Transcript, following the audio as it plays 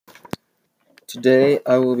Today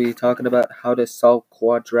I will be talking about how to solve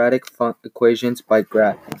quadratic equations by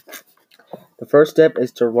graphing. The first step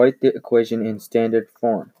is to write the equation in standard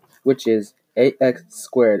form, which is ax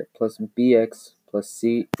squared plus bx plus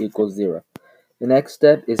c equals 0. The next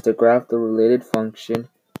step is to graph the related function,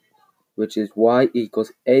 which is y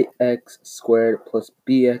equals ax squared plus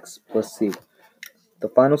bx plus c. The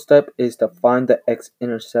final step is to find the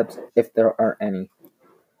x-intercepts if there are any.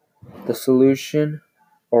 The solution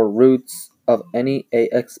or roots of any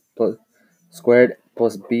ax squared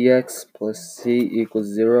plus bx plus c equals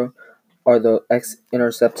 0 are the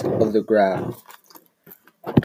x-intercepts of the graph.